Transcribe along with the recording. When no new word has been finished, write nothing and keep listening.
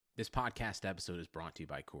This podcast episode is brought to you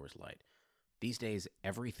by Coors Light. These days,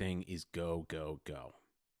 everything is go, go, go.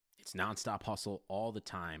 It's nonstop hustle all the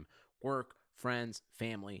time. Work, friends,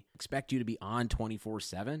 family expect you to be on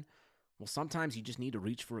 24/7. Well, sometimes you just need to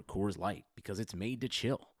reach for a Coors Light because it's made to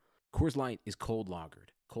chill. Coors Light is cold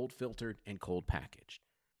lagered, cold filtered, and cold packaged.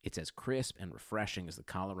 It's as crisp and refreshing as the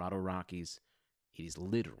Colorado Rockies. It is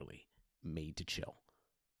literally made to chill.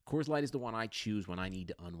 Coors Light is the one I choose when I need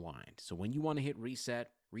to unwind. So when you want to hit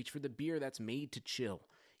reset, reach for the beer that's made to chill.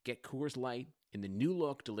 Get Coors Light in the new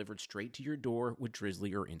look delivered straight to your door with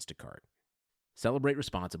Drizzly or Instacart. Celebrate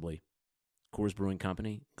responsibly. Coors Brewing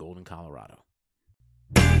Company, Golden, Colorado.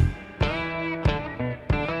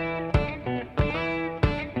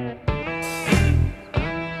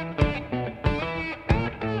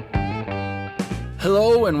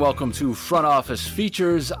 Hello and welcome to Front Office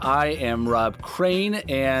Features. I am Rob Crane,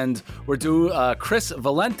 and Chris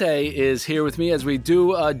Valente is here with me as we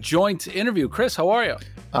do a joint interview. Chris, how are you?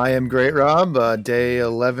 I am great, Rob. Day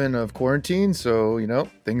 11 of quarantine, so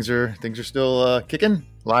things are still kicking,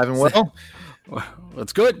 live and well.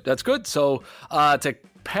 That's good. That's good. So to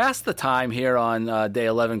pass the time here on day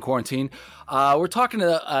 11 quarantine, we're talking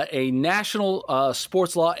to a national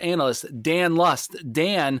sports law analyst, Dan Lust.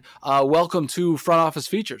 Dan, welcome to Front Office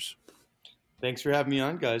Features. Thanks for having me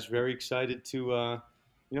on, guys. Very excited to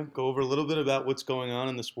go over a little bit about what's going on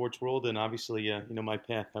in the sports world and obviously my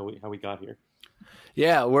path, how we got here.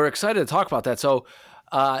 Yeah, we're excited to talk about that. So,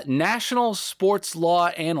 national sports law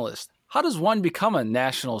analyst. How does one become a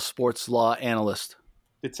national sports law analyst?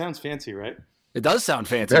 It sounds fancy, right? It does sound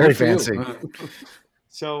fancy. Very fancy.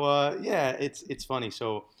 So, it's funny.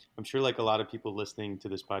 So I'm sure like a lot of people listening to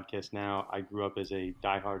this podcast now, I grew up as a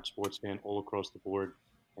diehard sports fan all across the board.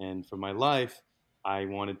 And for my life, I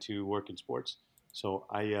wanted to work in sports. So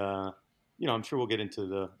I'm sure we'll get into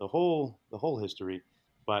the whole history.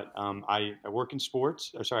 But I work in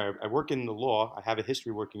sports. I work in the law. I have a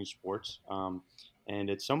history working in sports. And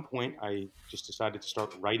at some point, I just decided to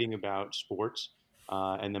start writing about sports.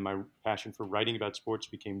 And then my passion for writing about sports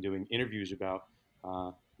became doing interviews about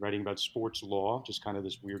writing about sports law, just kind of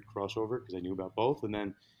this weird crossover because I knew about both. And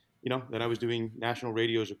then, then I was doing national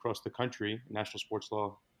radios across the country, national sports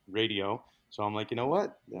law radio. So I'm like, you know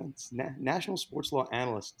what? National sports law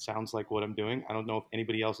analyst sounds like what I'm doing. I don't know if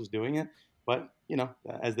anybody else is doing it. But,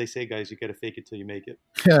 as they say, guys, you got to fake it till you make it.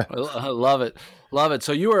 Yeah. I love it. Love it.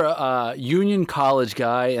 So you were a Union College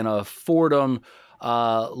guy and a Fordham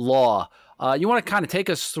law. You want to kind of take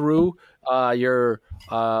us through your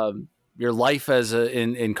life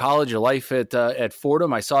in college, your life at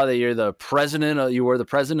Fordham. I saw that you're the president. You were the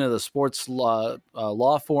president of the sports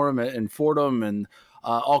law forum in Fordham and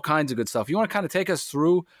all kinds of good stuff. You want to kind of take us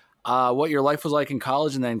through what your life was like in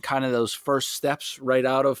college and then kind of those first steps right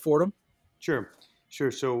out of Fordham? Sure.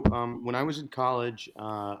 So when I was in college,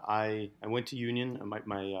 I went to Union. My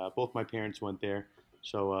both my parents went there.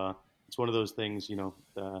 So it's one of those things,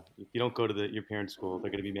 if you don't go to your parents' school, they're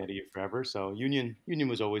going to be mad at you forever. So Union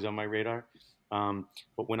was always on my radar.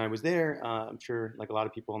 But when I was there, I'm sure like a lot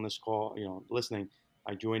of people on this call, listening,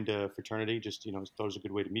 I joined a fraternity. Just thought it was a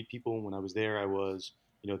good way to meet people. When I was there, I was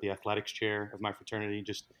the athletics chair of my fraternity,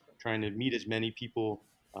 just trying to meet as many people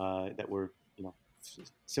that were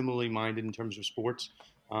similarly minded in terms of sports.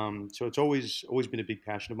 So it's always been a big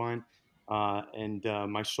passion of mine. And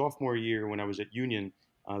my sophomore year when I was at Union,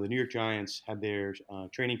 the New York Giants had their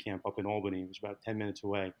training camp up in Albany. It was about 10 minutes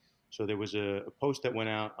away. So there was a post that went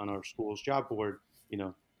out on our school's job board,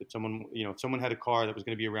 that someone, if someone had a car that was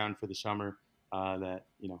going to be around for the summer that,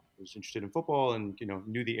 was interested in football and,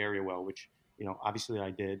 knew the area well, which, obviously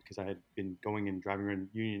I did because I had been going and driving around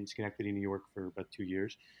Union, Schenectady, New York for about 2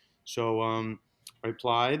 years. So I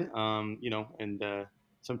applied, and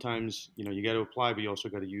sometimes, you got to apply, but you also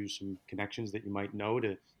got to use some connections that you might know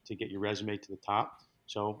to get your resume to the top.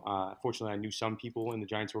 So fortunately, I knew some people in the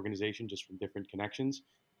Giants organization just from different connections.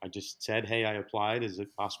 I just said, hey, I applied. Is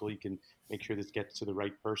it possible you can make sure this gets to the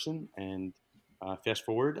right person? And fast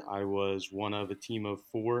forward, I was one of a team of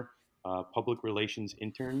 4 public relations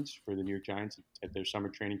interns for the New York Giants at their summer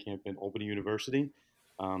training camp in Albany University.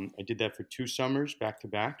 I did that for 2 summers back to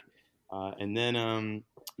back. And then,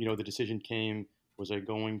 the decision came, was I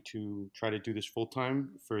going to try to do this full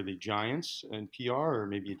time for the Giants and PR or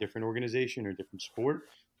maybe a different organization or a different sport?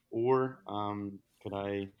 Or could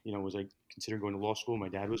I, was I considering going to law school? My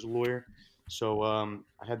dad was a lawyer. So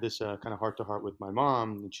I had this kind of heart to heart with my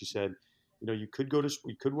mom. And she said, you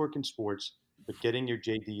could work in sports, but getting your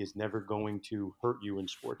JD is never going to hurt you in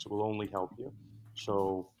sports. It will only help you.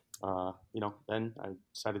 So then I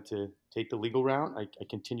decided to take the legal route. I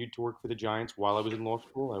continued to work for the Giants while I was in law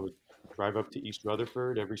school. I would drive up to East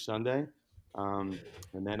Rutherford every Sunday. And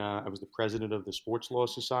then I was the president of the Sports Law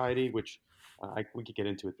Society, which we could get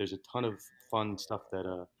into it. There's a ton of fun stuff that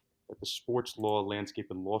the sports law landscape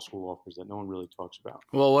and law school offers that no one really talks about.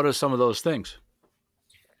 Well, what are some of those things?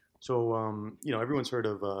 So, everyone's heard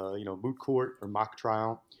of, moot court or mock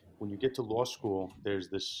trial. When you get to law school, there's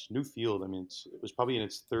this new field. I mean, it was probably in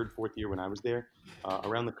its third, fourth year when I was there.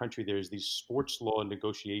 Around the country, there's these sports law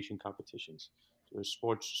negotiation competitions. So there's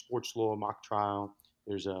sports law mock trial.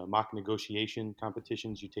 There's mock negotiation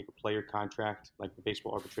competitions. You take a player contract, like the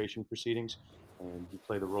baseball arbitration proceedings, and you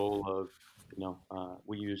play the role of,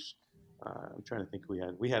 we use I'm trying to think.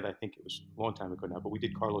 We had. I think it was a long time ago now, but we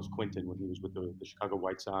did Carlos Quinton when he was with the Chicago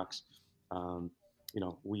White Sox.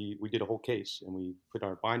 We did a whole case and we put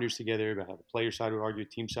our binders together about how the player side would argue,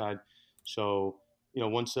 team side. So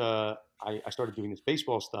once I started doing this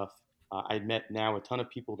baseball stuff, I met now a ton of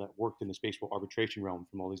people that worked in this baseball arbitration realm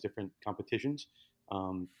from all these different competitions.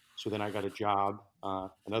 So then I got a job,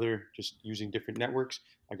 another just using different networks.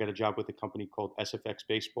 I got a job with a company called SFX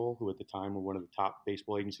Baseball, who at the time were one of the top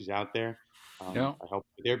baseball agencies out there. Yeah. I helped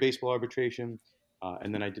with their baseball arbitration.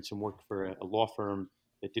 And then I did some work for a law firm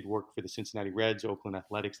that did work for the Cincinnati Reds, Oakland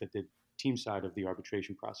Athletics, that did team side of the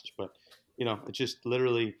arbitration process. But, it's just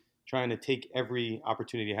literally trying to take every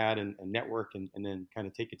opportunity I had and network and then kind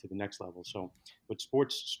of take it to the next level. So with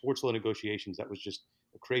sports law negotiations, that was just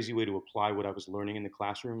a crazy way to apply what I was learning in the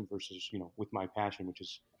classroom versus, with my passion, which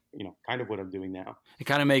is, kind of what I'm doing now. It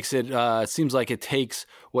kind of makes it seems like it takes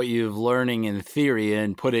what you've learning in theory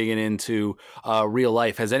and putting it into real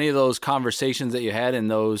life. Has any of those conversations that you had in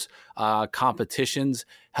those competitions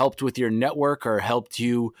helped with your network or helped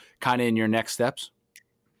you kind of in your next steps?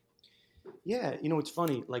 Yeah, it's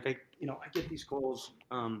funny. Like I get these calls.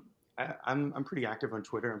 I'm pretty active on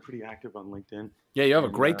Twitter. I'm pretty active on LinkedIn. Yeah, you have a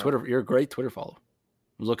great Twitter. You're a great Twitter follow.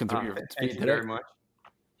 I was looking through your thank feed you today. very much.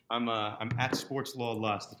 I'm at Sports Law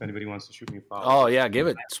Lust. If anybody wants to shoot me a follow. Oh yeah, give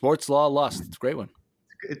it Sports Law Lust. It's a great one.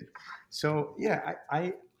 So yeah,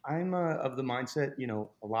 I'm of the mindset.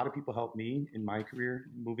 A lot of people helped me in my career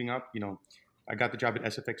moving up. I got the job at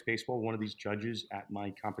SFX Baseball. One of these judges at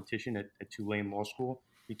my competition at Tulane Law School,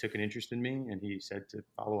 he took an interest in me and he said to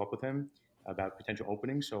follow up with him about potential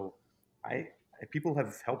openings. So people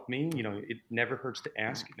have helped me. It never hurts to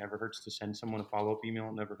ask. It never hurts to send someone a follow-up email.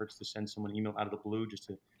 It never hurts to send someone an email out of the blue just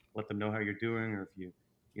to let them know how you're doing or if you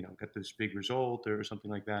got this big result or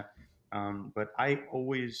something like that. But I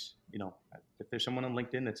always, if there's someone on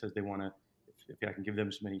LinkedIn that says they want to, if I can give them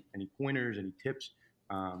any pointers, any tips,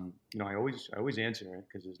 I always answer it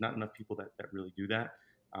because there's not enough people that really do that.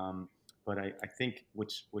 But I think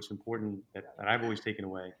what's important that I've always taken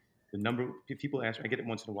away, the number of people ask me, I get it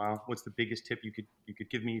once in a while, what's the biggest tip you could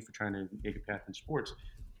give me for trying to make a path in sports?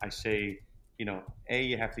 I say, A,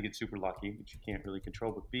 you have to get super lucky, which you can't really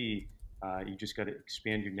control, but B, you just got to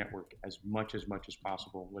expand your network as much as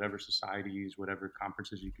possible, whatever societies, whatever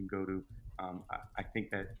conferences you can go to. I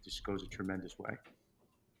think that just goes a tremendous way.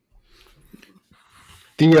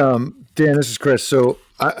 Dan, this is Chris. So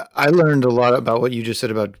I learned a lot about what you just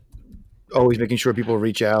said about always making sure people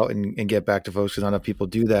reach out and get back to folks because not enough people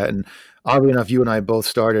do that. And oddly enough, you and I both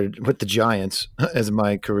started with the Giants as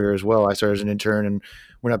my career as well. I started as an intern and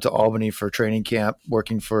went up to Albany for training camp,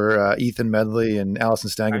 working for Ethan Medley and Allison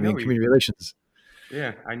Stange in community relations.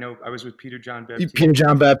 Yeah, I know. I was with Peter John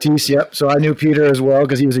Baptiste. Yep. So I knew Peter as well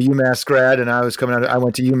because he was a UMass grad, and I was coming out. I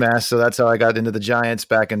went to UMass, so that's how I got into the Giants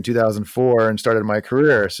back in 2004 and started my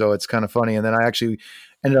career. So it's kind of funny. And then I actually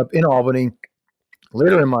ended up in Albany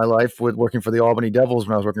later in my life with working for the Albany Devils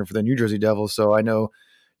when I was working for the New Jersey Devils. So I know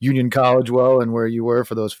Union College well and where you were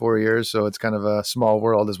for those 4 years. So it's kind of a small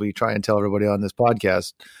world as we try and tell everybody on this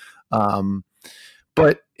podcast.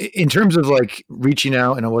 But in terms of like reaching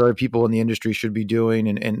out and what other people in the industry should be doing,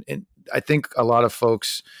 and I think a lot of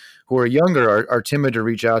folks who are younger are timid to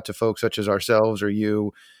reach out to folks such as ourselves or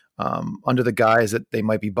you under the guise that they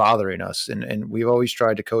might be bothering us. And we've always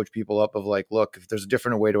tried to coach people up of like, look, if there's a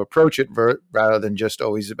different way to approach it rather than just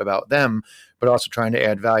always about them, but also trying to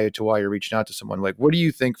add value to why you're reaching out to someone. Like, what do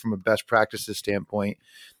you think from a best practices standpoint,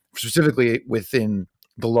 specifically within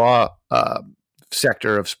the law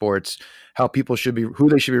sector of sports, how people should be, who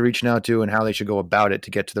they should be reaching out to and how they should go about it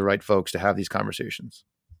to get to the right folks to have these conversations?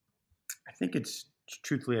 I think it's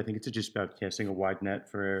just about casting a wide net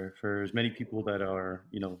for as many people that are,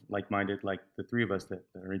 like-minded, like the three of us that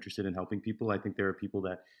are interested in helping people. I think there are people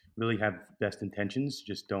that really have best intentions,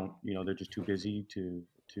 just don't, they're just too busy to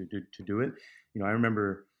do it. I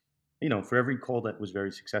remember, for every call that was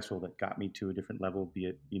very successful that got me to a different level, be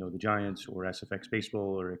it, the Giants or SFX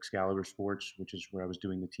Baseball or Excalibur Sports, which is where I was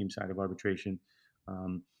doing the team side of arbitration.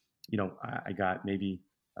 I got maybe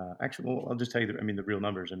actually, well, I'll just tell you, the real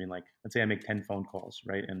numbers. I mean, like, let's say I make 10 phone calls,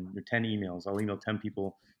 right? And there are 10 emails. I'll email 10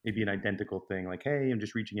 people, maybe an identical thing like, hey, I'm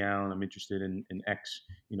just reaching out. I'm interested in X,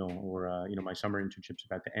 or, my summer internship's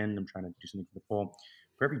about to end. I'm trying to do something for the fall.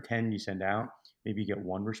 For every 10 you send out, maybe you get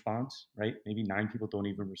one response, right? Maybe 9 people don't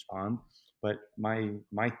even respond. But my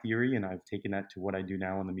theory, and I've taken that to what I do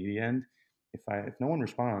now on the media end, if no one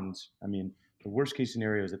responds, I mean, the worst case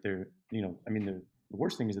scenario is that the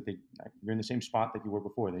worst thing is that you're in the same spot that you were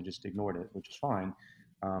before. They just ignored it, which is fine.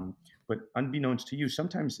 But unbeknownst to you,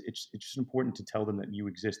 sometimes it's just important to tell them that you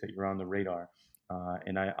exist, that you're on the radar.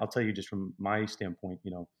 And I'll tell you just from my standpoint,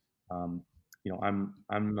 I'm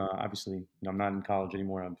obviously, I'm not in college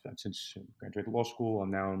anymore. I've since graduated law school.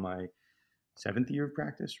 I'm now in my seventh year of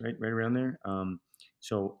practice, right around there.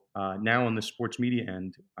 So now on the sports media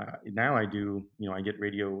end, now I do, I get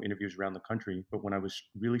radio interviews around the country. But when I was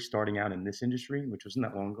really starting out in this industry, which wasn't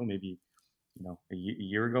that long ago, maybe a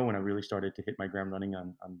year ago, when I really started to hit my ground running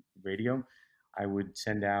on radio, I would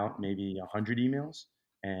send out maybe 100 emails,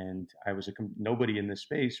 and I was nobody in this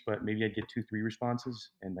space, but maybe I'd get 2, 3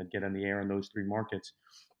 responses, and I'd get on the air in those 3 markets.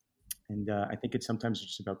 And I think it's sometimes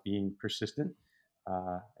just about being persistent.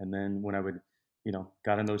 And then when I would,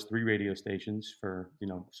 got on those 3 radio stations for,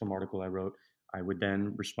 some article I wrote, I would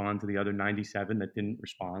then respond to the other 97 that didn't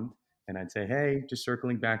respond. And I'd say, hey, just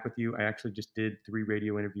circling back with you. I actually just did 3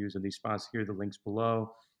 radio interviews in these spots. Here are the links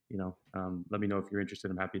below. Let me know if you're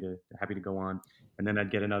interested. I'm happy to go on. And then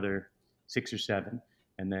I'd get another 6 or 7.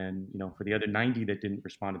 And then, for the other 90 that didn't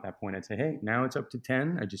respond at that point, I'd say, hey, now it's up to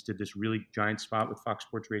 10. I just did this really giant spot with Fox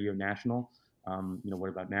Sports Radio National. What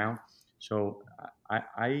about now? So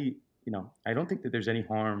I don't think that there's any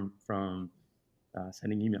harm from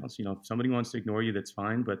sending emails. If somebody wants to ignore you, that's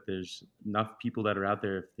fine. But there's enough people that are out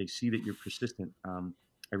there, if they see that you're persistent,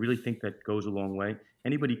 I really think that goes a long way.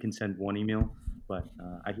 Anybody can send one email, but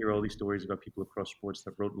I hear all these stories about people across sports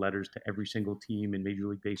that wrote letters to every single team in Major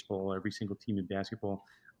League Baseball, every single team in basketball.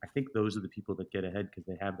 I think those are the people that get ahead because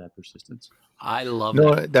they have that persistence. I love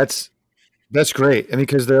that. That's great. I mean,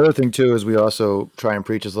 because the other thing too is we also try and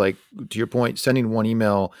preach is, like, to your point, sending one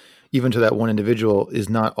email, even to that one individual, is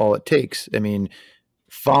not all it takes. I mean,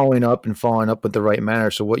 following up with the right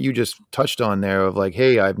manner. So what you just touched on there of, like,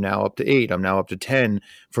 hey, I'm now up to 8, I'm now up to 10,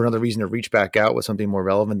 for another reason to reach back out with something more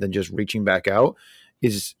relevant than just reaching back out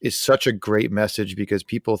is such a great message, because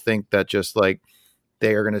people think that just like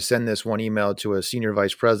they are going to send this one email to a senior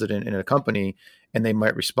vice president in a company and they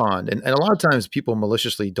might respond. And a lot of times people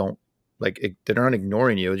maliciously don't, like, they're not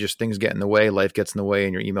ignoring you. Just things get in the way, life gets in the way,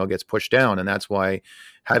 and your email gets pushed down. And that's why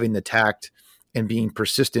having the tact and being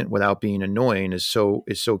persistent without being annoying is so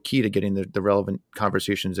key to getting the relevant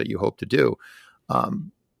conversations that you hope to do. One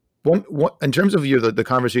in terms of the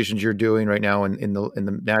conversations you're doing right now in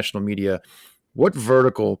the national media, what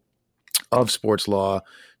vertical of sports law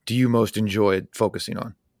do you most enjoy focusing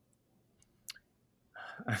on?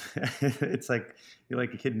 It's like you're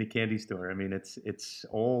like a kid in a candy store. I mean, it's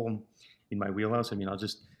all in my wheelhouse. I mean,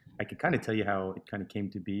 I could kind of tell you how it kind of came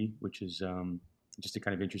to be, which is just a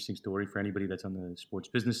kind of interesting story for anybody that's on the sports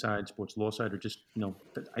business side, sports law side, or just,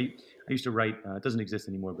 I used to write, it doesn't exist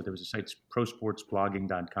anymore, but there was a site,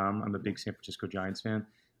 prosportsblogging.com. I'm a big San Francisco Giants fan.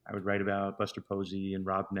 I would write about Buster Posey and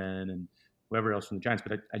Rob Nen and whoever else from the Giants,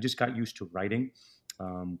 but I just got used to writing.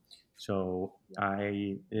 So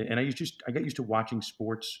I got used to watching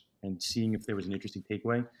sports and seeing if there was an interesting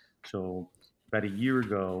takeaway. So about a year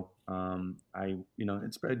ago,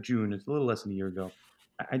 it's about June, it's a little less than a year ago,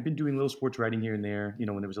 I'd been doing little sports writing here and there,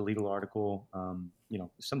 when there was a legal article,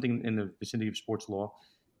 something in the vicinity of sports law.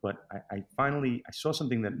 But I finally saw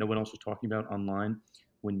something that no one else was talking about online.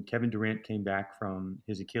 When Kevin Durant came back from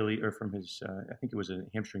his Achilles, or from his, I think it was a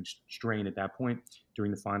hamstring strain at that point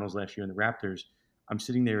during the finals last year in the Raptors, I'm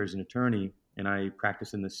sitting there as an attorney, and I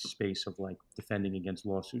practice in this space of, like, defending against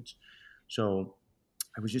lawsuits. So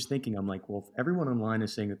I was just thinking, I'm like, well, if everyone online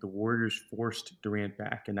is saying that the Warriors forced Durant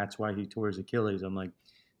back and that's why he tore his Achilles, I'm like,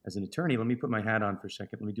 as an attorney, let me put my hat on for a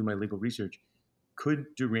second. Let me do my legal research. Could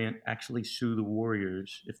Durant actually sue the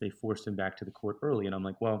Warriors if they forced him back to the court early? And I'm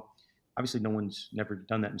like, well, obviously no one's never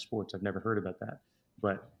done that in sports. I've never heard about that.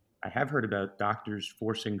 But I have heard about doctors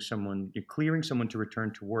forcing someone, clearing someone to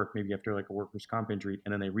return to work, maybe after like a workers' comp injury,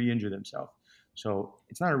 and then they re-injure themselves. So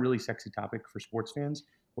it's not a really sexy topic for sports fans.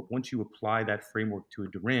 But once you apply that framework to a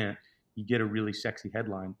Durant, you get a really sexy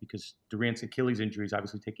headline, because Durant's Achilles injury is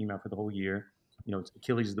obviously taking him out for the whole year.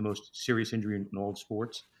 Achilles is the most serious injury in all of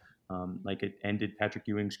sports. Like, it ended Patrick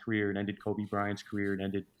Ewing's career, it ended Kobe Bryant's career, it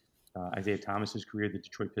ended Isaiah Thomas's career. The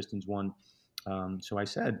Detroit Pistons won. So I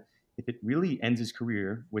said, if it really ends his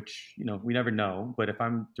career, which, we never know, but if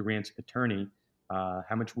I'm Durant's attorney,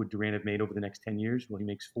 how much would Durant have made over the next 10 years? Well, he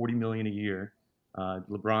makes $40 million a year.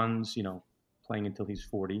 LeBron's, playing until he's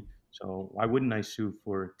 40. So why wouldn't I sue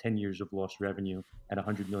for 10 years of lost revenue at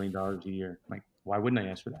 $100 million a year? Like, why wouldn't I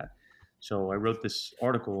ask for that? So I wrote this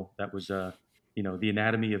article that was, the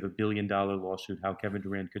anatomy of $1 billion lawsuit, how Kevin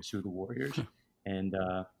Durant could sue the Warriors. And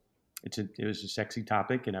it was a sexy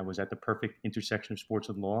topic, and I was at the perfect intersection of sports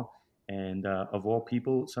and law. And of all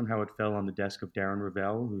people, somehow it fell on the desk of Darren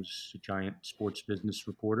Ravel, who's a giant sports business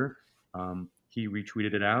reporter. He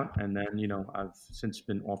retweeted it out, and then I've since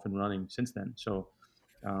been off and running since then. So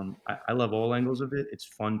I love all angles of it. It's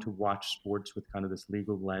fun to watch sports with kind of this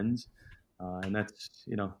legal lens, and that's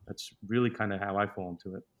really kind of how I fall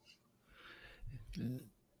into it.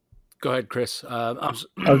 Go ahead, Chris. I was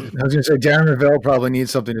going to say Darren Ravel probably needs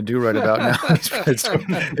something to do right about now.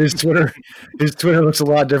 his Twitter looks a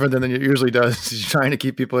lot different than it usually does. He's trying to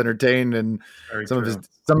keep people entertained, and some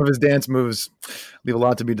of his dance moves leave a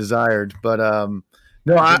lot to be desired. But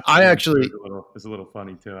no, I actually it's a little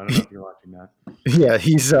funny too. I don't know if you're watching that. Yeah,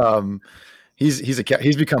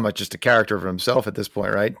 he's become just a character of himself at this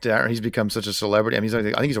point, right? Darren, he's become such a celebrity. I mean, I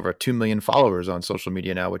think he's over 2 million followers on social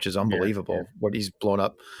media now, which is unbelievable. Yeah. What he's blown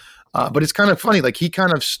up. But it's kind of funny. Like, he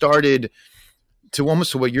kind of started to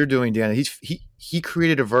almost to what you're doing, Dan. He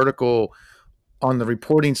created a vertical on the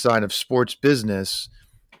reporting side of sports business,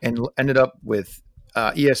 and ended up with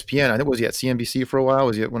ESPN. I think, was he at CNBC for a while?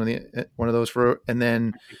 Was he at one of those and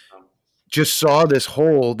then just saw this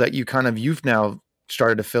hole that you've now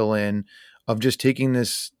started to fill in, of just taking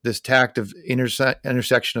this tact of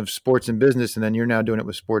intersection of sports and business, and then you're now doing it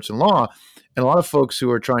with sports and law. And a lot of folks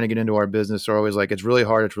who are trying to get into our business are always like, it's really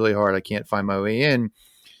hard. I can't find my way in.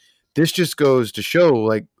 This just goes to show,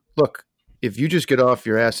 like, look, if you just get off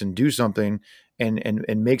your ass and do something and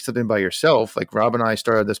make something by yourself, like Rob and I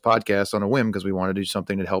started this podcast on a whim because we want to do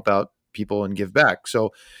something to help out people and give back.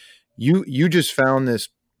 So you just found this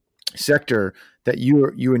sector that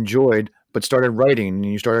you enjoyed, but started writing, and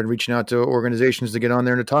you started reaching out to organizations to get on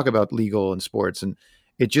there and to talk about legal and sports. And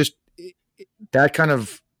that kind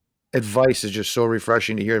of advice is just so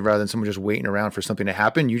refreshing to hear, rather than someone just waiting around for something to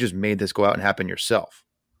happen. You just made this go out and happen yourself.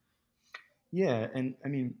 Yeah. And I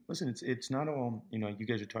mean, listen, it's not all, you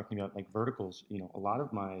guys are talking about like verticals, a lot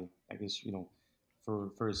of my, I guess,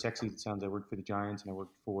 for as sexy as it sounds, I worked for the Giants and I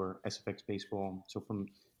worked for SFX Baseball. So from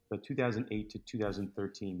the 2008 to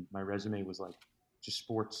 2013, my resume was like just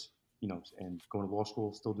sports, and going to law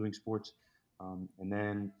school, still doing sports. And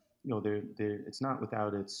then, it's not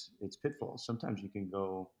without its pitfalls. Sometimes you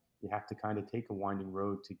have to kind of take a winding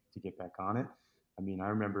road to get back on it. I mean, I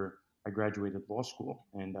remember I graduated law school,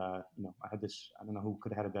 and, I had this, I don't know who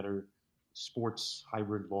could have had a better sports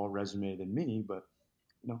hybrid law resume than me, but,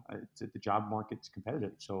 the job market's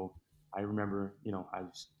competitive. So I remember, I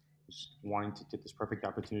was wanting to get this perfect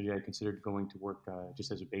opportunity. I considered going to work just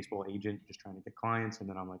as a baseball agent, just trying to get clients. And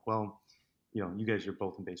then I'm like, well, you guys are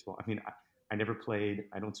both in baseball. I mean, I never played.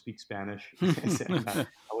 I don't speak Spanish. I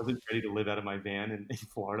wasn't ready to live out of my van in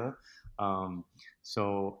Florida.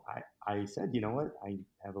 So I said, you know what? I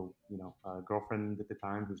have a girlfriend at the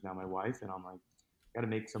time who's now my wife, and I'm like, got to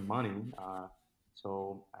make some money.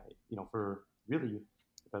 So I, for really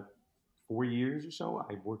about 4 years or so,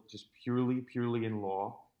 I worked just purely in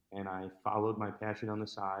law. And I followed my passion on the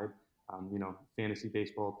side. Fantasy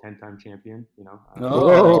baseball, 10-time champion.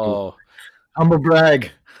 Humble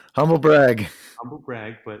brag. Humble brag.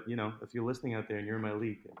 But if you're listening out there and you're in my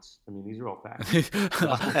league, these are all facts.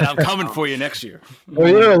 And I'm coming for you next year. Well,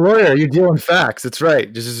 you're a lawyer. You're dealing facts. That's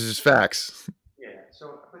right. This is just facts. Yeah.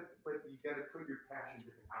 So, but you got to put your passion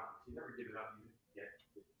to the outlet. You never give it up. You get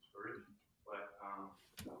discouraged. But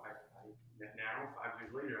now 5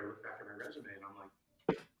 years later, I look back at my resume and I'm like,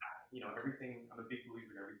 everything, I'm a big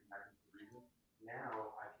believer in everything happens for a reason.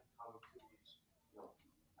 Now I can come to these,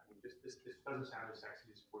 this doesn't sound as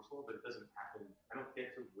sexy as sports law, but it doesn't happen. I don't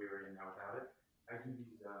get to where I am now without it. I do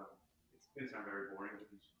these, it's going to sound very boring,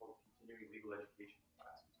 but these called continuing legal education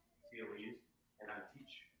classes, CLEs, and I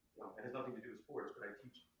teach, it has nothing to do with sports, but I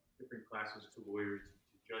teach different classes to lawyers,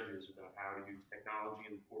 to judges about how to use technology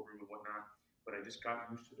in the courtroom and whatnot. But I just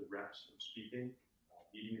got used to the reps of speaking,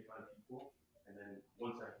 meeting in front of people. And then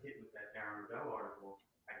once I hit with that Darren Ravel article,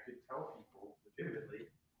 I could tell people legitimately,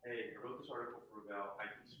 hey, I wrote this article for Ravel, I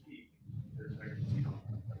can speak. There's like, 50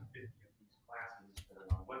 of these classes that are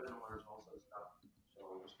on webinars, all sorts of stuff.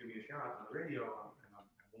 So just give me a shot on the radio, and I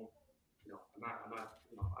won't, I'm not,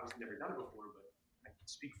 obviously never done it before, but I can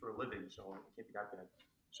speak for a living, so it can't be that bad.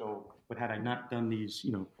 So, but had I not done these,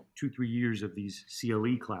 2-3 years of these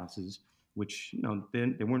CLE classes, which,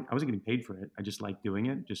 then they weren't, I wasn't getting paid for it. I just liked doing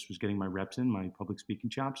it. Just was getting my reps in, my public speaking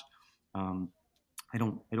chops. I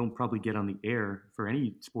don't probably get on the air for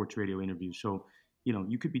any sports radio interview. So,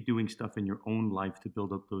 you could be doing stuff in your own life to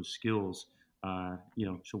build up those skills.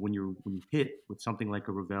 So when you hit with something like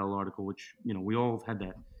a Ravel article, which, we all have had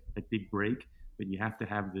that big break, but you have to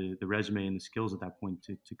have the resume and the skills at that point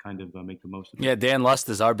to kind of make the most of it. Yeah. Dan Lust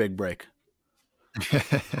is our big break.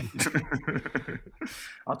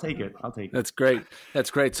 I'll take it. That's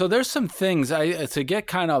great. So there's some things to get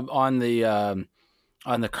kind of on the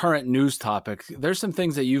current news topic. There's some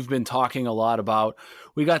things that you've been talking a lot about.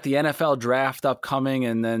 We got the NFL draft upcoming,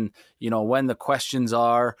 and then, when the questions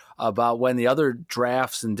are about when the other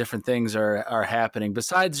drafts and different things are happening,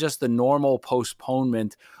 besides just the normal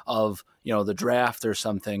postponement of, the draft or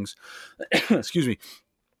some things. Excuse me.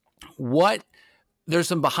 There's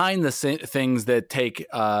some behind the things that take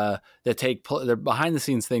behind the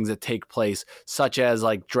scenes things that take place, such as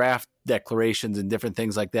like draft declarations and different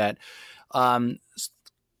things like that.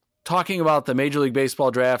 Talking about the Major League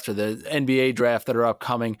Baseball draft or the NBA draft that are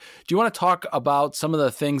upcoming, do you want to talk about some of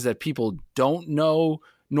the things that people don't know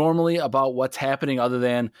normally about what's happening, other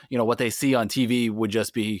than, what they see on TV would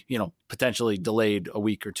just be, potentially delayed a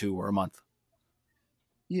week or two or a month?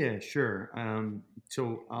 Yeah, sure.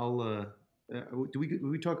 So I'll, do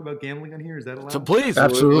we talk about gambling on here? Is that allowed? So please,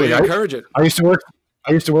 absolutely, we encourage it. I used to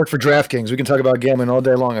work for DraftKings. We can talk about gambling all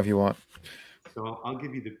day long if you want. So I'll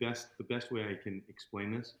give you the best way I can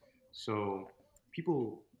explain this. So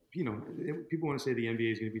people want to say the NBA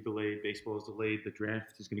is going to be delayed, baseball is delayed, the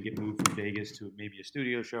draft is going to get moved from Vegas to maybe a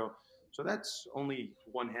studio show. So that's only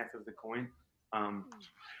one half of the coin.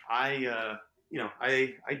 I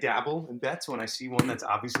dabble in bets when I see one that's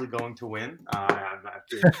obviously going to win.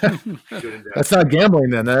 That's not gambling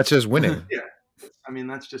then. That's just winning. Yeah. I mean,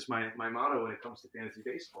 that's just my motto when it comes to fantasy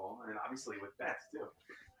baseball, and obviously with bets too.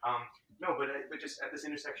 But just at this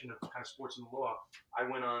intersection of kind of sports and law, I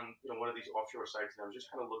went on one of these offshore sites, and I was just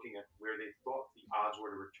kind of looking at where they thought the odds were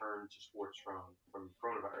to return to sports from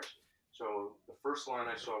coronavirus. So the first line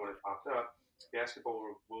I saw when it popped up, basketball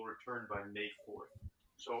will return by May 4th.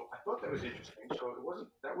 So I thought that was interesting. So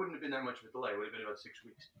that wouldn't have been that much of a delay. It would have been about 6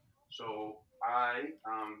 weeks. So I,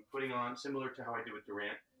 putting on, similar to how I did with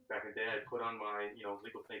Durant back in the day, I put on my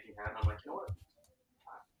legal thinking hat, and I'm like, you know what?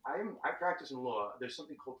 I practice in law. There's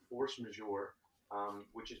something called force majeure,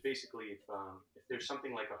 which is basically if there's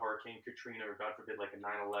something like a Hurricane Katrina or, God forbid, like a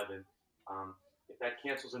 9/11, if that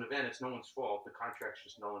cancels an event, it's no one's fault. The contract's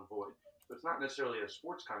just null and void. So it's not necessarily a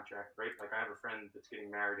sports contract, right? Like I have a friend that's getting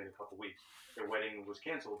married in a couple weeks. Their wedding was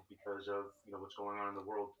canceled because of what's going on in the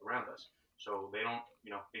world around us. So they don't,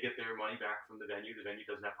 they get their money back from the venue. The venue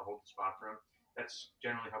doesn't have to hold the spot for them. That's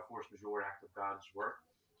generally how force majeure act of gods work.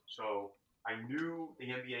 So I knew the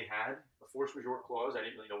NBA had a force majeure clause. I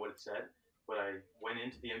didn't really know what it said, but I went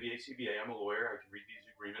into the NBA CBA. I'm a lawyer. I can read these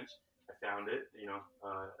agreements. I found it.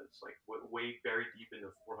 It's like way buried deep in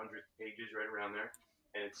the 400 pages right around there.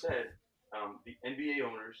 And it said the NBA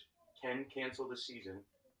owners can cancel the season,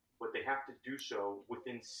 but they have to do so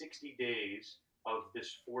within 60 days of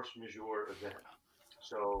this force majeure event.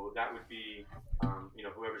 So that would be,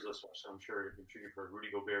 whoever's listening. So I'm sure you've heard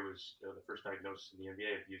Rudy Gobert was the first diagnosis in the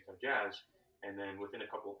NBA of the Utah Jazz, and then within a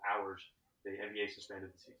couple hours, the NBA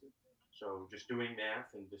suspended the season. So just doing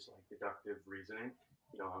math and just like deductive reasoning,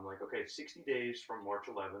 I'm like, okay, 60 days from March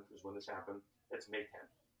 11th is when this happened. That's May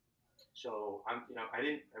 10th. So I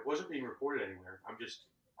wasn't being reported anywhere. I'm just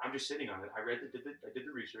sitting on it. I did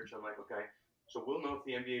the research. I'm like, okay, so we'll know if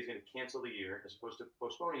the NBA is going to cancel the year as opposed to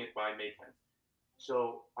postponing it by May 10th.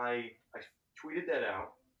 So I tweeted that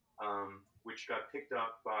out, which got picked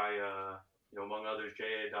up by, among others,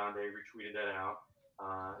 J.A. Adonde retweeted that out.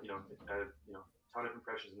 It had a ton of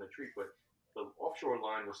impressions in the tweet, but the offshore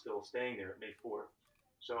line was still staying there at May 4th.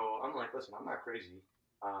 So I'm like, listen, I'm not crazy.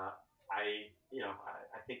 I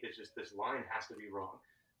think there's just this line has to be wrong.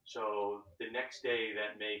 So the next day,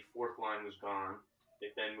 that May 4th line was gone.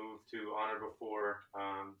 It then moved to on or before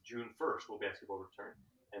June 1st will basketball return.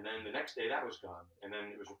 And then the next day that was gone. And then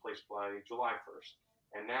it was replaced by July 1st.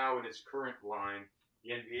 And now in its current line,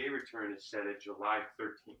 the NBA return is set at July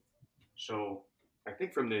 13th. So I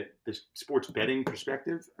think from the sports betting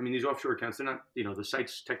perspective, I mean, these offshore accounts, they're not, the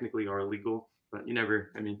sites technically are illegal, but you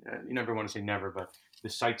never want to say never, but the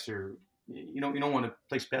sites are, you don't want to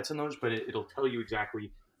place bets on those, but it'll tell you exactly,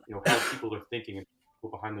 how people are thinking and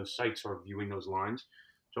people behind those sites are viewing those lines.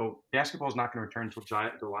 So basketball is not going to return until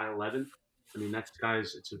July 11th. I mean,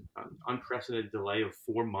 it's an unprecedented delay of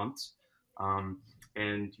 4 months.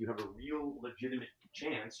 And you have a real legitimate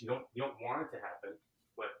chance. You don't want it to happen,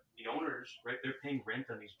 but the owners, right, they're paying rent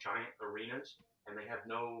on these giant arenas, and they have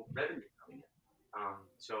no revenue coming in.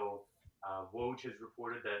 Woj has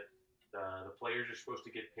reported that the players are supposed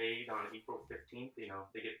to get paid on April 15th.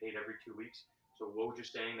 They get paid every 2 weeks. So Woj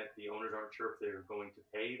is saying that the owners aren't sure if they're going to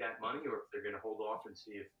pay that money or if they're going to hold off and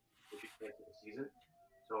see if they should cancel the season.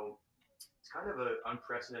 So it's kind of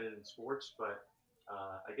unprecedented in sports, but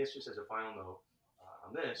I guess just as a final note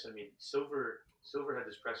on this, I mean, Silver had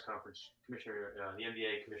this press conference, the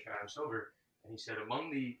NBA Commissioner Adam Silver, and he said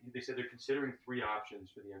they said they're considering three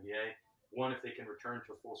options for the NBA. One, if they can return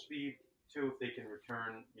to full speed. Two, if they can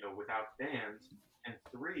return, without fans. And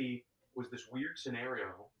three was this weird scenario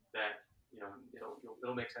that,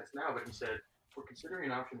 it'll make sense now, but he said, we're considering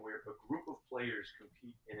an option where a group of players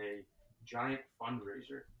compete in a giant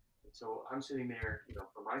fundraiser. And so I'm sitting there,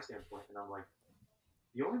 from my standpoint, and I'm like,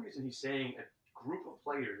 the only reason he's saying a group of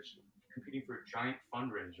players competing for a giant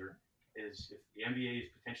fundraiser is if the NBA is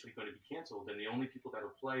potentially going to be canceled, then the only people that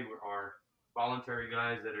will play are voluntary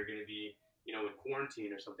guys that are going to be, in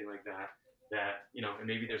quarantine or something like that. And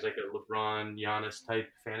maybe there's like a LeBron, Giannis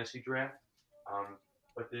type fantasy draft.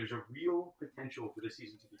 But there's a real potential for this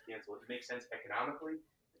season to be canceled. It makes sense economically.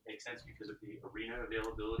 It makes sense because of the arena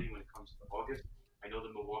availability when it comes to August. I know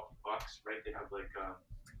the Milwaukee Bucks, right? They have like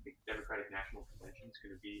the Democratic National Convention is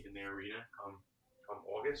going to be in their arena come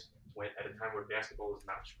August, at a time where basketball is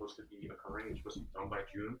not supposed to be occurring. It's supposed to be done by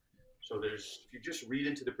June. So if you just read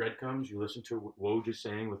into the breadcrumbs, you listen to what Woj is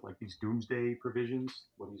saying with like these doomsday provisions.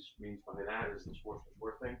 What he means by that is the sports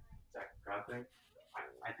for thing, Zach God thing.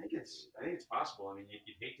 I think it's possible. I mean,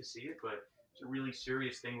 you'd hate to see it, but it's a really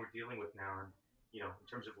serious thing we're dealing with now. And in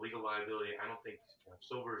terms of legal liability, I don't think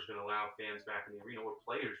Silver is going to allow fans back in the arena or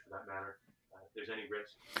players for that matter. If there's any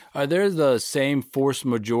risk. Are there the same force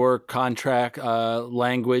majeure contract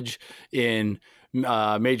language in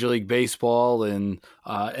Major League Baseball and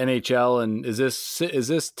NHL? And is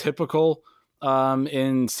this typical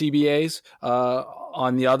in CBAs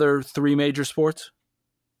on the other three major sports?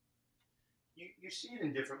 You see it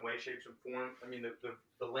in different ways, shapes, and forms. I mean,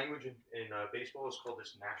 the language in baseball is called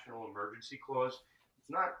this national emergency clause. It's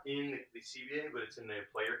not in the CBA, but it's in the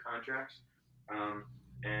player contracts.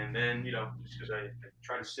 And then, just because I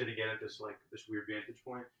try to sit again at this weird vantage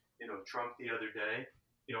point, Trump the other day,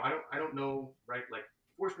 I don't know, right? Like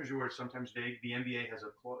force majeure is sometimes vague. The NBA has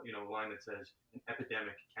a line that says an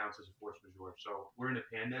epidemic counts as a force majeure. So we're in a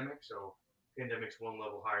pandemic. So pandemic's one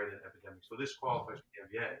level higher than epidemic. So this qualifies for the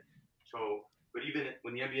NBA. So, but even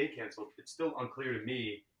when the NBA canceled, it's still unclear to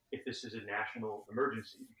me if this is a national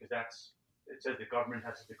emergency because it says the government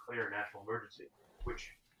has to declare a national emergency,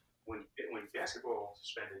 which when basketball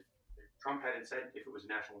suspended, Trump hadn't said if it was a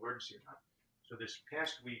national emergency or not. So this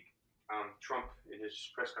past week, Trump in his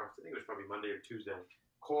press conference, I think it was probably Monday or Tuesday,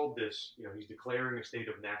 called this, he's declaring a state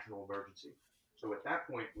of national emergency. So at that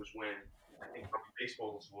point was when I think probably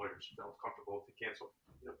baseball's lawyers felt comfortable to cancel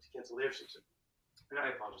their season. And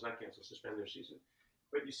I apologize, not cancel, suspend their season.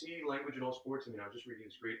 But you see language in all sports. I mean, I was just reading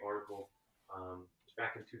this great article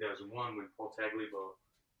back in 2001 when Paul Tagliabue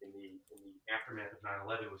in the aftermath of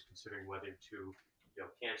 9/11 was considering whether to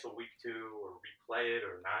cancel week 2 or replay it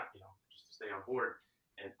or not, just to stay on board.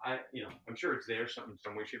 And I'm sure it's there in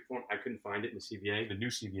some way, shape, form. I couldn't find it in the CBA, the new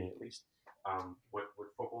CBA at least, what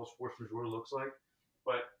football's force majeure looks like.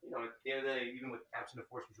 But at the end of the day, even with absent of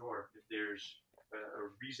force majeure, if there's a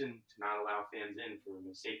reason to not allow fans in from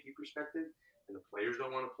a safety perspective, and the players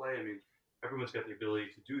don't want to play, I mean, everyone's got the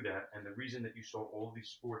ability to do that. And the reason that you saw all of these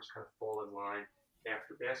sports kind of fall in line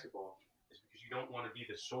after basketball is because you don't want to be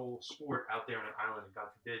the sole sport out there on an island, and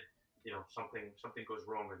God forbid, something goes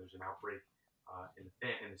wrong or there's an outbreak in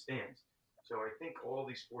the stands. So I think all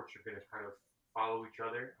these sports are going to kind of follow each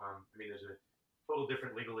other. I mean, there's a total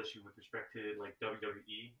different legal issue with respect to like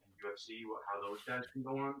WWE and UFC, how those guys can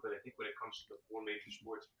go on. But I think when it comes to the 4 major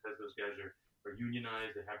sports, because those guys are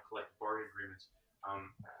unionized, they have collective bargaining agreements. I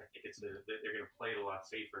think they're going to play it a lot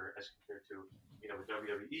safer as compared to the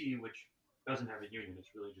WWE, which doesn't have a union.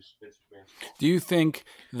 It's really just Vince McMahon's fault. Do you think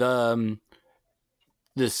the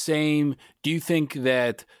same? Do you think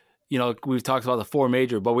that? We've talked about the 4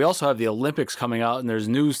 major, but we also have the Olympics coming out, and there's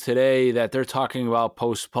news today that they're talking about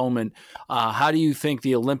postponement. How do you think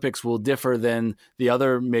the Olympics will differ than the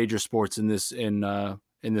other major sports in this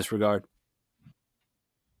regard?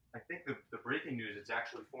 I think the breaking news, it's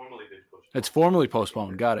actually formally been postponed. It's formally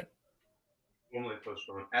postponed. Got it. Formally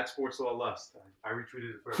postponed. At Sports Law Lust. I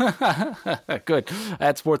retweeted it first. Good.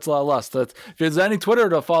 At Sports Law Lust. If there's any Twitter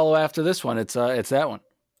to follow after this one, it's that one.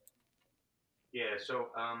 Yeah, so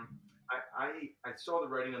I saw the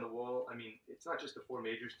writing on the wall. I mean, it's not just the 4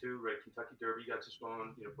 majors too, right? Kentucky Derby got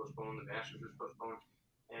postponed. The Masters was postponed,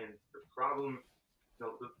 And the problem,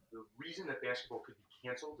 the reason that basketball could be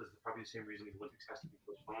canceled is probably the same reason the Olympics has to be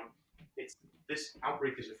postponed. It's this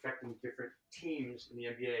outbreak is affecting different teams in the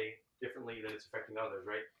NBA differently than it's affecting others,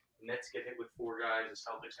 right? The Nets get hit with 4 guys. The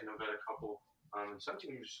Celtics, I know, got a couple. And some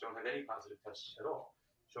teams just don't have any positive tests at all.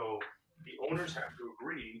 So the owners have to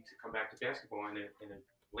agree to come back to basketball in a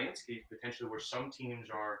landscape potentially where some teams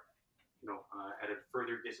are, at a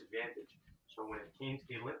further disadvantage. So when it came to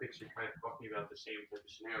the Olympics, you're kind of talking about the same type of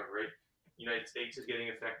scenario, right? The United States is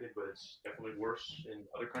getting affected, but it's definitely worse in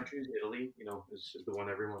other countries. Italy, is the one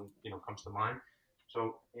everyone, comes to mind.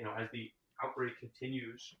 So, as the outbreak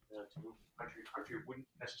continues to move from country to country, it wouldn't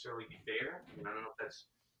necessarily be fair. I don't know if that's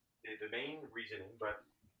the main reasoning, but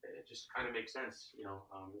it just kind of makes sense. It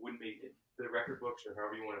wouldn't be the record books or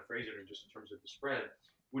however you want to phrase it, or just in terms of the spread,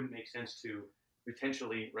 wouldn't make sense to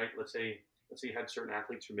potentially, right? Let's say you had certain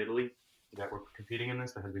athletes from Italy that were competing in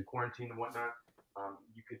this that had been quarantined and whatnot.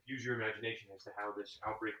 You could use your imagination as to how this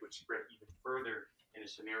outbreak would spread even further in a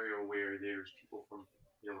scenario where there's people from,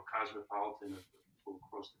 a cosmopolitan of people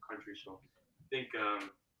across the country. So I think, on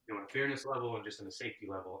a fairness level and just on a safety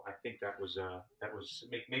level, I think that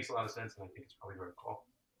makes a lot of sense, and I think it's probably the right call.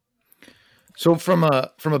 So from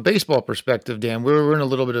a baseball perspective, Dan, we're in a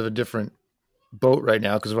little bit of a different boat right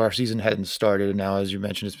now because our season hadn't started, and now, as you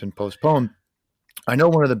mentioned, it's been postponed. I know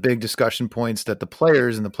one of the big discussion points that the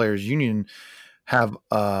players and the players union have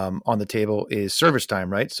on the table is service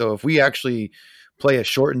time, right? So if we actually play a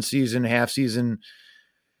shortened season, half season,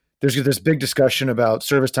 there's this big discussion about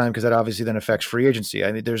service time because that obviously then affects free agency.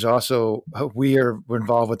 I mean, there's also we're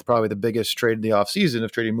involved with probably the biggest trade in the offseason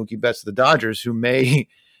of trading Mookie Betts to the Dodgers, who may,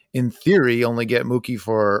 in theory, only get Mookie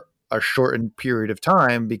for a shortened period of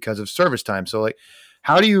time because of service time. So,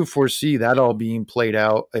 how do you foresee that all being played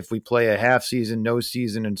out if we play a half season, no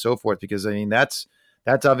season, and so forth? Because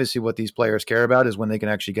that's obviously what these players care about is when they can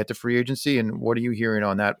actually get to free agency. And what are you hearing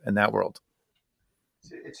on that in that world?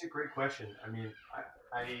 It's a great question. I mean,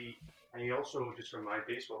 I also, just from my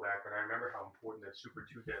baseball background, I remember how important that Super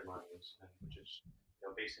 2 deadline is, which is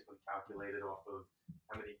basically calculated off of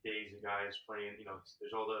how many days a guy is playing.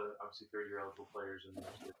 There's all the obviously third-year eligible players and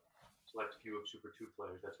there's the select few of Super 2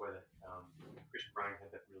 players. That's why that Chris Bryant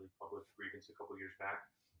had that really public grievance a couple years back.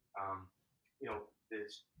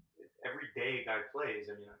 This every day a guy plays.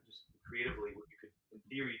 I mean, just creatively, what you could in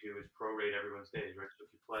theory do is prorate everyone's days, right? So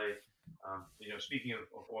if you play, speaking of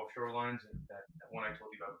offshore lines, that one I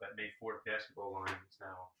told you about, that May 4th basketball line, it's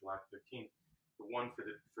now July 13th. The one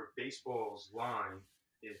for baseball's line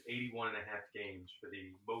is 81 and a half games for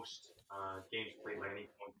the most games played by any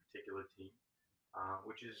one particular team,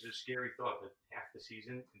 which is a scary thought that half the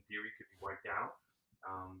season, in theory, could be wiped out.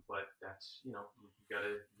 But that's, you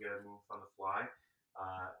gotta move on the fly.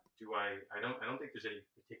 I don't think there's any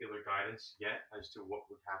particular guidance yet as to what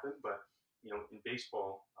would happen, but in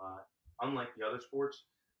baseball, unlike the other sports,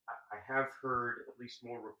 I have heard at least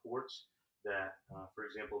more reports that, for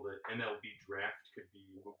example, the MLB draft could be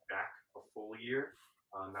moved back a full year,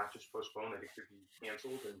 not just postponed. I think it could be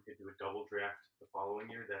canceled and could do a double draft the following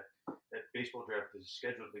year. That baseball draft is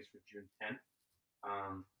scheduled at least for June 10th.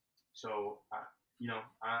 I'm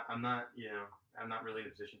not really in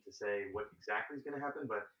a position to say what exactly is going to happen,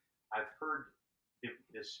 but I've heard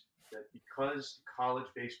that because college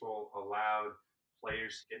baseball allowed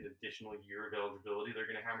players to get an additional year of eligibility, they're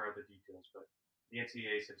going to hammer out the details. But the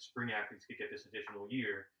NCAA said spring athletes could get this additional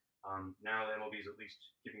year. Now the MLB is at least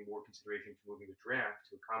giving more consideration to moving the draft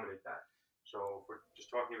to accommodate that. So if we're just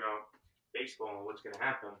talking about baseball and what's going to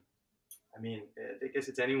happen, I mean, I guess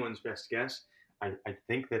it's anyone's best guess. I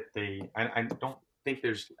think that I don't think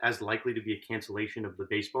there's as likely to be a cancellation of the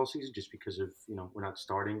baseball season just because of, we're not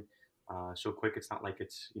starting so quick. It's not like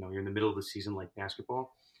it's, you're in the middle of the season like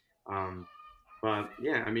basketball. But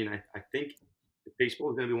yeah, I mean, I think if baseball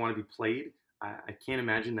is going to want to be played, I can't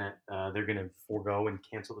imagine that they're going to forego and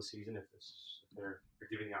cancel the season if they're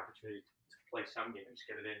giving the opportunity to play some games,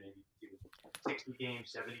 get it in, maybe 60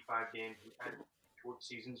 games, 75 games. We've had short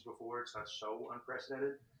seasons before. It's not so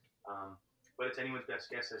unprecedented. But it's anyone's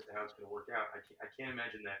best guess as to how it's going to work out. I can't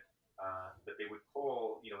imagine that they would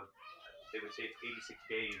call, they would say it's 86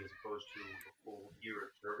 days as opposed to a full year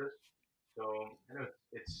of service. So I know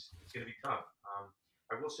it's going to be tough.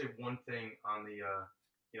 I will say one thing on the,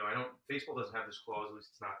 baseball doesn't have this clause, at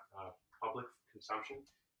least it's not public consumption.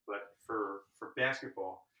 But for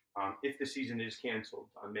basketball, if the season is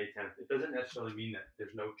canceled on May 10th, it doesn't necessarily mean that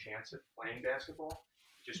there's no chance of playing basketball.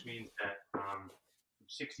 It just means that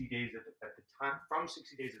 60 days at the time, from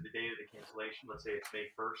 60 days of the date of the cancellation, let's say it's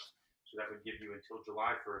May 1st, so that would give you until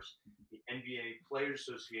July 1st, the NBA Players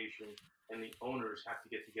Association and the owners have to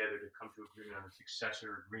get together to come to agreement on a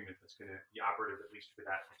successor agreement that's going to be operative at least for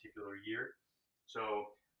that particular year.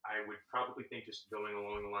 So I would probably think, just going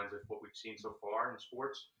along the lines of what we've seen so far in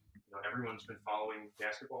sports, everyone's been following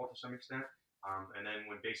basketball to some extent. And then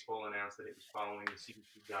when baseball announced that it was following the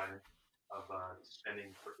CDC guidance of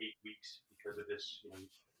suspending for 8 weeks because of this, you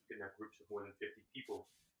couldn't have groups of more than 50 people.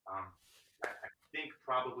 I think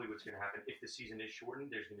probably what's going to happen, if the season is shortened,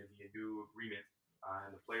 there's going to be a new agreement,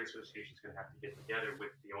 and the Players Association is going to have to get together with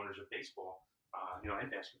the owners of baseball, and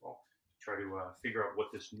basketball, to try to figure out what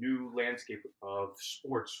this new landscape of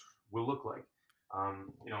sports will look like.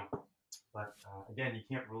 But again, you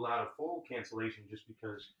can't rule out a full cancellation just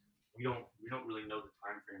because we don't really know the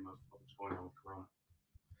time frame of what's going on with Corona.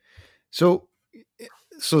 So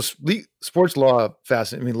sports law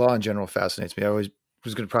law in general fascinates me. I always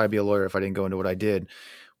was going to probably be a lawyer if I didn't go into what I did.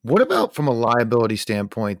 What about from a liability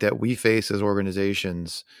standpoint that we face as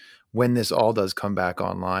organizations when this all does come back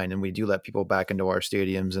online and we do let people back into our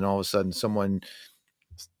stadiums, and all of a sudden someone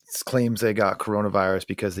claims they got coronavirus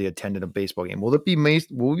because they attended a baseball game? Will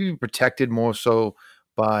we be protected more so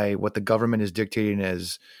by what the government is dictating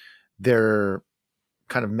as their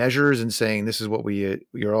kind of measures and saying this is what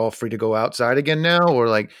you're all free to go outside again now? Or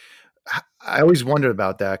like, I always wondered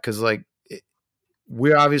about that, because like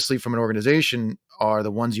we're obviously from an organization are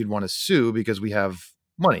the ones you'd want to sue because we have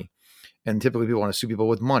money, and typically people want to sue people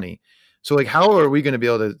with money. So like, how are we going to be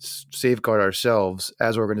able to safeguard ourselves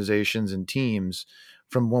as organizations and teams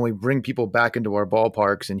from when we bring people back into our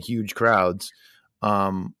ballparks in huge crowds,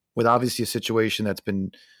 with obviously a situation that's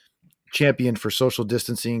been championed for social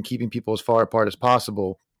distancing, keeping people as far apart as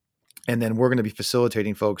possible. And then we're going to be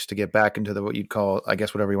facilitating folks to get back into what you'd call, I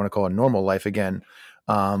guess, whatever you want to call a normal life again,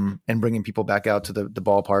 and bringing people back out to the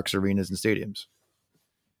ballparks, arenas, and stadiums.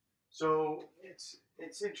 So it's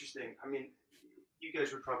interesting. I mean, you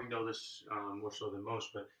guys would probably know this more so than most,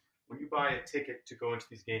 but when you buy a ticket to go into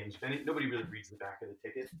these games, nobody really reads the back of the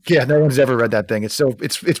ticket. Yeah, no one's ever read that thing.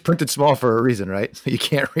 It's printed small for a reason, right? So you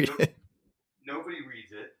can't read it. Nobody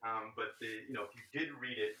reads it, but if you did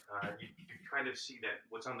read it, you kind of see that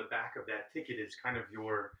what's on the back of that ticket is kind of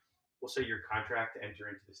your contract to enter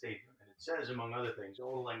into the stadium, and it says, among other things,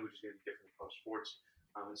 all the language is going to be different across sports,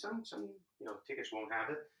 and some tickets won't have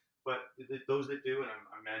it, but those that do, and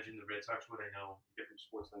I imagine the Red Sox would, I know different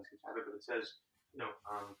sports landscapes have it, but it says,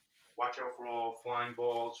 watch out for all flying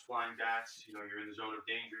balls, flying bats. You're in the zone of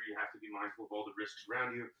danger. You have to be mindful of all the risks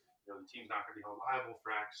around you. The team's not going to be held liable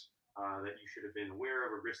for acts that you should have been aware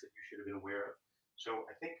of, or risks that you should have been aware of. So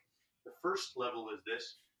I think the first level is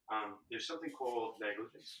this. There's something called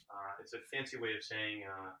negligence. It's a fancy way of saying,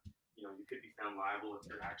 you could be found liable if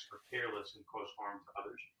your acts were careless and caused harm to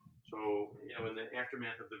others. So, in the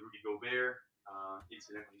aftermath of the Rudy Gobert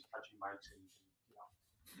incident, when he's touching mics and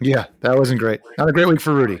yeah, that wasn't great. Not a great week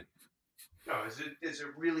for Rudy. No, it's a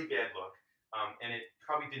really bad look, and it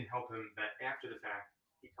probably didn't help him that after the fact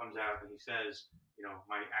he comes out and he says,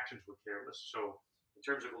 my actions were careless. So in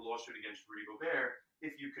terms of a lawsuit against Rudy Gobert,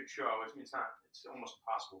 if you could show, it's almost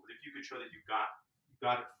impossible, but if you could show that you got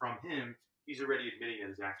it from him, he's already admitting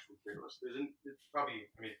that his acts were careless. It's probably,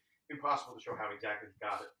 impossible to show how exactly he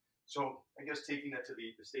got it. So I guess taking that to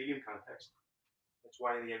the stadium context, that's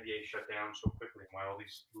why the NBA shut down so quickly, and why all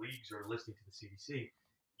these leagues are listening to the CDC.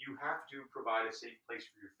 You have to provide a safe place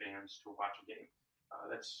for your fans to watch a game.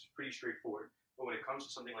 That's pretty straightforward. But when it comes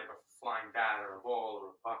to something like a flying bat or a ball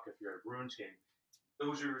or a puck, if you're at a Bruins game,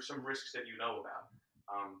 those are some risks that you know about.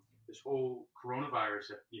 This whole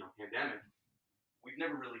coronavirus, pandemic, we've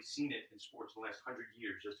never really seen it in sports the last 100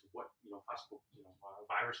 years as to what possible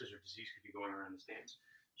viruses or disease could be going around the stands.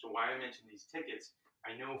 So why I mentioned these tickets,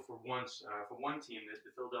 I know for one team, that the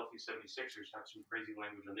Philadelphia 76ers have some crazy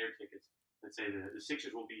language on their tickets that say the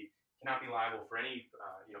Sixers cannot be liable for any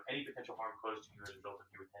potential harm caused to you as a result of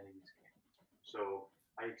you attending this game. So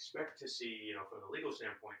I expect to see, from the legal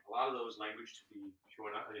standpoint, a lot of those language to be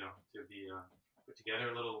showing up, to be put together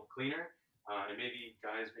a little cleaner, and maybe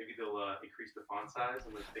they'll increase the font size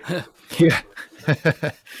and yeah.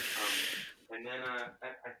 And then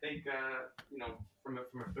I think from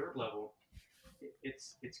a third level,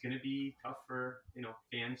 it's going to be tough for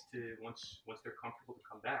fans to once they're comfortable to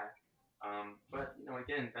come back. But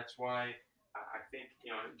again, that's why I think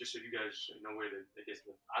just so you guys know where the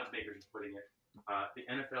odds makers are putting it. The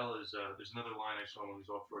NFL is there's another line I saw on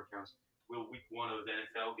these offshore accounts. Will week 1 of the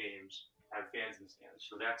NFL games have fans in the stands?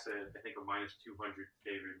 So that's I think a minus 200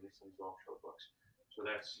 favorite in these offshore books. So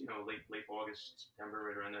that's late August,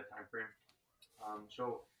 September, right around that time frame.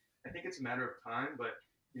 So I think it's a matter of time, but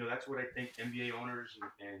that's what I think NBA owners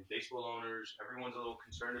and baseball owners, everyone's a little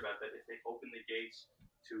concerned about, that if they open the gates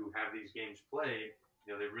to have these games played,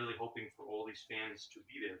 they're really hoping for all these fans to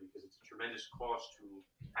be there because it's a tremendous cost to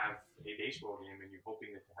have a baseball game, and you're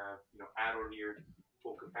hoping it to have, at or near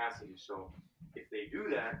full capacity. So if they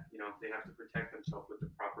do that, they have to protect themselves with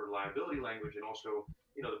the proper liability language and also,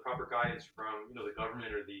 the proper guidance from, the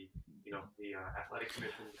government or the athletic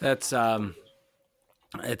commission. That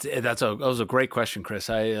was a great question, Chris.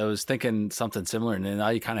 I was thinking something similar, and now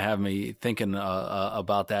you kind of have me thinking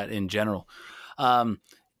about that in general.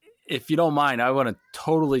 If you don't mind, I want to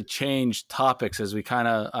totally change topics as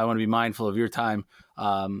I want to be mindful of your time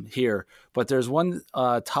here. But there's one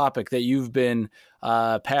topic that you've been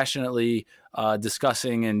passionately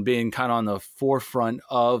discussing and being kind of on the forefront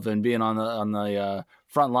of, and being on the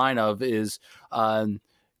front line of, is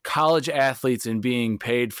college athletes and being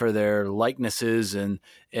paid for their likenesses and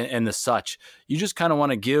the such. You just kind of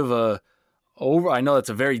want to give I know it's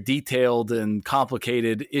a very detailed and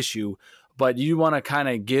complicated issue, but you want to kind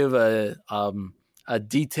of give a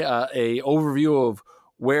overview of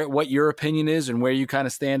what your opinion is and where you kind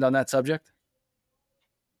of stand on that subject.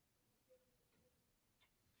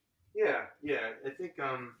 Yeah. I think,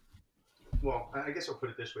 well, I guess I'll put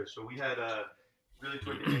it this way. So we had really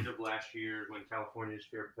toward the end of last year when California's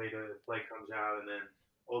Fair Play comes out, and then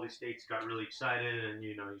all these states got really excited, and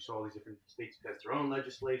you saw all these different states pass their own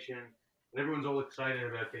legislation, and everyone's all excited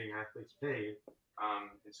about getting athletes paid.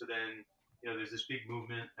 And so then, there's this big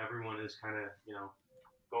movement. Everyone is kind of,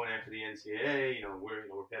 going after the NCAA.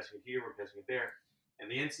 We're passing it here, we're passing it there, and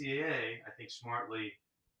the NCAA, I think smartly,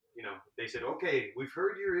 they said, okay, we've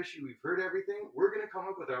heard your issue, we've heard everything. We're going to come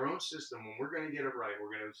up with our own system, and we're going to get it right.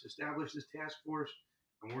 We're going to establish this task force,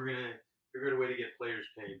 and we're going to figure out a way to get players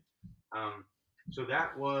paid. So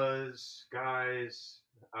that was, guys,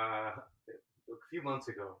 a few months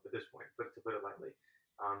ago at this point, to put it lightly.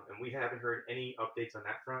 And we haven't heard any updates on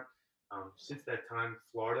that front. Since that time,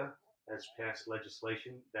 Florida has passed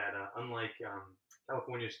legislation that, unlike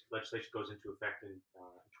California's legislation goes into effect in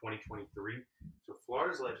 2023. So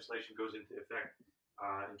Florida's legislation goes into effect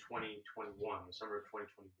in 2021, the summer of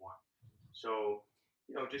 2021. So,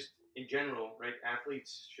 just in general, right,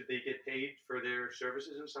 athletes, should they get paid for their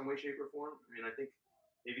services in some way, shape, or form? I mean, I think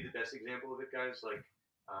maybe the best example of it, guys, like,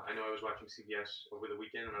 I know I was watching CBS over the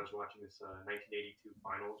weekend, and I was watching this 1982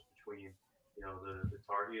 finals between, the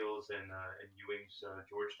Tar Heels and Ewing's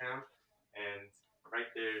Georgetown. And right,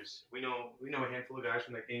 we know a handful of guys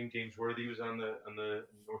from that game. James Worthy was on the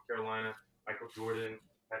North Carolina. Michael Jordan,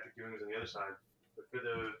 Patrick Ewing was on the other side. But for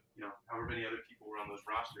the however many other people were on those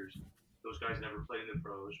rosters, those guys never played in the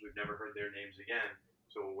pros. We've never heard their names again.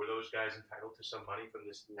 So were those guys entitled to some money from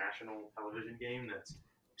this national television game that's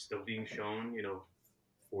still being shown?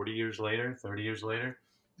 40 years later, 30 years later.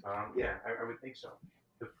 Yeah, I would think so.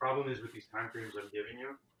 The problem is with these time frames I'm giving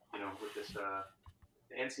you. With this.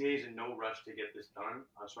 The NCAA is in no rush to get this done.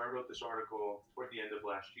 So I wrote this article toward the end of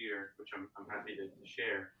last year, which I'm happy to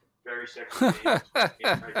share. Very sexy names,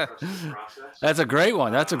 antitrust process. That's a great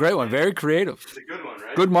one. Very creative. It's a good one,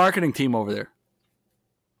 right? Good marketing team over there.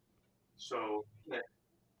 So,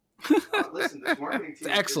 listen, this marketing team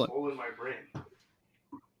is all in my brain.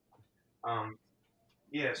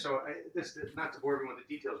 Yeah, so this not to bore everyone with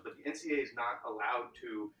the details, but the NCAA is not allowed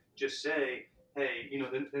to just say, hey,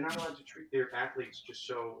 they're not allowed to treat their athletes just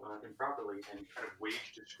so improperly and kind of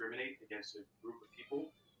wage discriminate against a group of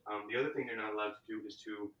people. The other thing they're not allowed to do is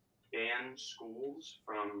to ban schools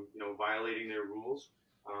from, violating their rules.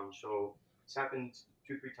 So it's happened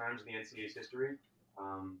 2-3 times in the NCAA's history.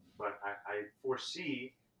 But I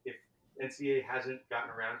foresee if NCAA hasn't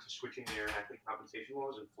gotten around to switching their athlete compensation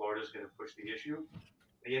laws, and Florida's going to push the issue.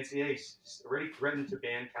 The NCAA already threatened to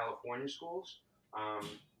ban California schools.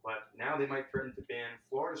 But now they might threaten to ban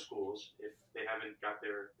Florida schools if they haven't got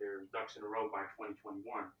their ducks in a row by 2021.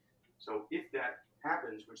 So if that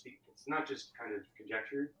happens, it's not just kind of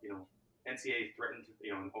conjecture, NCAA threatened to,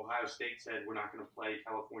 Ohio State said we're not going to play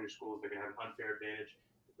California schools. They're going to have an unfair advantage.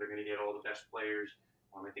 They're going to get all the best players.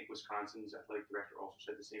 I think Wisconsin's athletic director also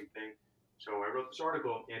said the same thing. So I wrote this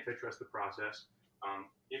article, Antitrust the Process.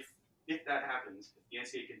 If that happens, if the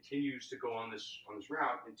NCAA continues to go on this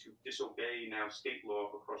route and to disobey now state law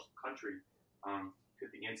across the country, could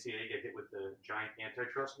the NCAA get hit with the giant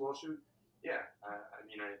antitrust lawsuit? Yeah,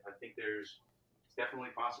 I think it's definitely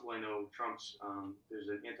possible. I know Trump's there's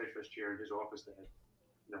an antitrust chair in his office that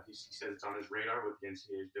he says it's on his radar what the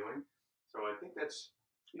NCAA is doing. So I think that's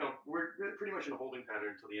we're pretty much in a holding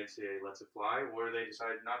pattern until the NCAA lets it fly, or they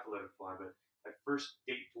decide not to let it fly. But that first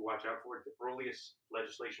date to watch out for, the earliest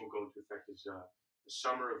legislation will go into effect is the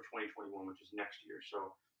summer of 2021, which is next year.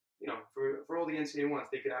 So, for all the NCAA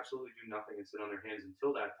wants, they could absolutely do nothing and sit on their hands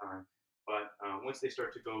until that time. But once they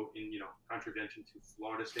start to go in, contravention to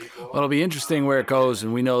Florida state law. Well, it'll be interesting where it goes,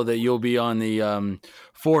 and we know that you'll be on the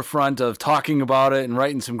forefront of talking about it and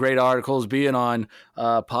writing some great articles, being on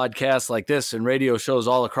podcasts like this and radio shows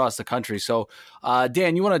all across the country. So,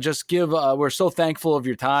 Dan, you want to just give? We're so thankful of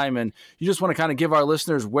your time, and you just want to kind of give our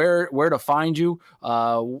listeners where to find you,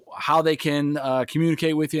 how they can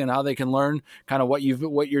communicate with you, and how they can learn kind of what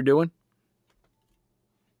you're doing.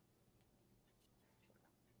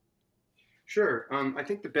 Sure. I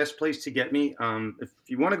think the best place to get me, if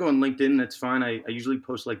you want to go on LinkedIn, that's fine. I usually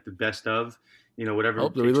post like the best of, whatever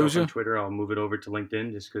takes off on Twitter, I'll move it over to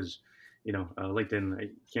LinkedIn just because, LinkedIn, I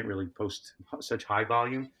can't really post such high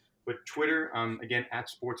volume. But Twitter, again, at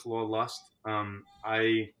Sports Law Lust.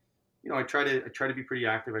 I try to be pretty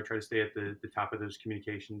active. I try to stay at the top of those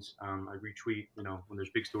communications. I retweet, when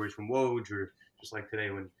there's big stories from Woj, or just like today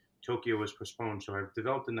when Tokyo was postponed. So I've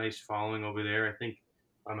developed a nice following over there. I think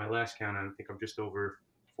on my last count, I think I'm just over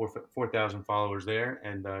 4,000 followers there.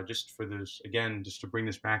 And just for this, again, just to bring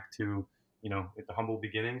this back to, at the humble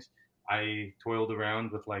beginnings, I toiled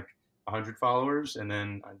around with like 100 followers, and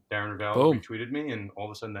then Darren Ravel retweeted me, and all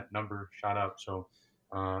of a sudden that number shot up. So,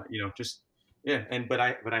 but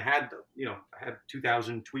I had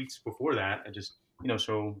 2,000 tweets before that. I just,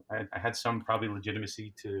 so I had some probably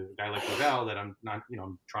legitimacy to a guy like Ravel that I'm not,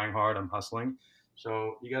 I'm trying hard, I'm hustling.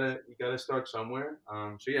 So you gotta start somewhere.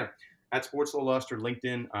 At Sports Law Lust or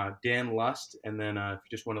LinkedIn, Dan Lust, and then if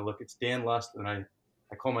you just want to look, it's Dan Lust, and I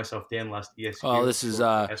call myself Dan Lust ESQ. Oh, this is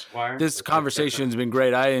Esquire. This conversation's been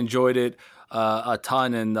great. I enjoyed it a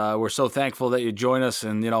ton, and we're so thankful that you join us.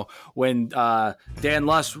 And when Dan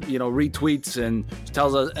Lust retweets and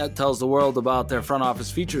tells the world about their front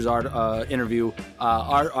office features interview,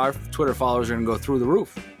 our Twitter followers are going to go through the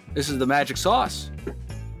roof. This is the magic sauce.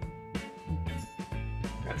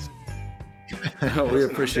 We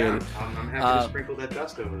appreciate it. I'm happy to sprinkle that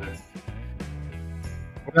dust over there.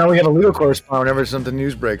 Now we have a legal correspondent whenever something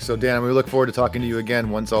news breaks. So, Dan, we look forward to talking to you again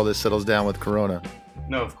once all this settles down with Corona.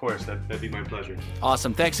 No, of course. That'd be my pleasure.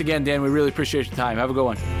 Awesome. Thanks again, Dan. We really appreciate your time. Have a good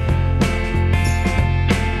one.